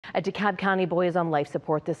A DeKalb County boy is on life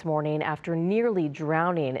support this morning after nearly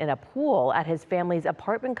drowning in a pool at his family's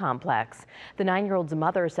apartment complex. The 9-year-old's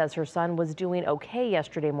mother says her son was doing okay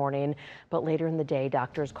yesterday morning, but later in the day,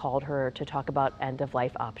 doctors called her to talk about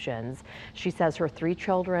end-of-life options. She says her 3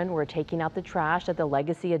 children were taking out the trash at the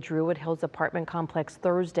Legacy at Druid Hills apartment complex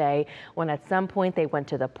Thursday when at some point they went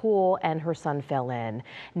to the pool and her son fell in.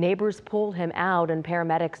 Neighbors pulled him out and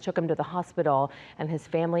paramedics took him to the hospital, and his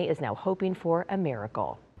family is now hoping for a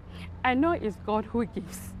miracle. I know it's God who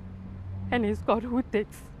gives and it's God who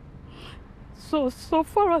takes. So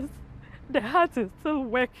far as the heart is still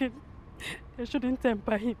working, they shouldn't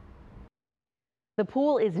temper him. The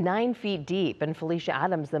pool is 9 feet deep, and Felicia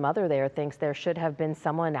Adams, the mother there, thinks there should have been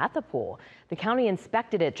someone at the pool. The county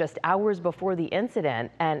inspected it just hours before the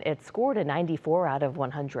incident, and it scored a 94 out of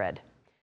 100.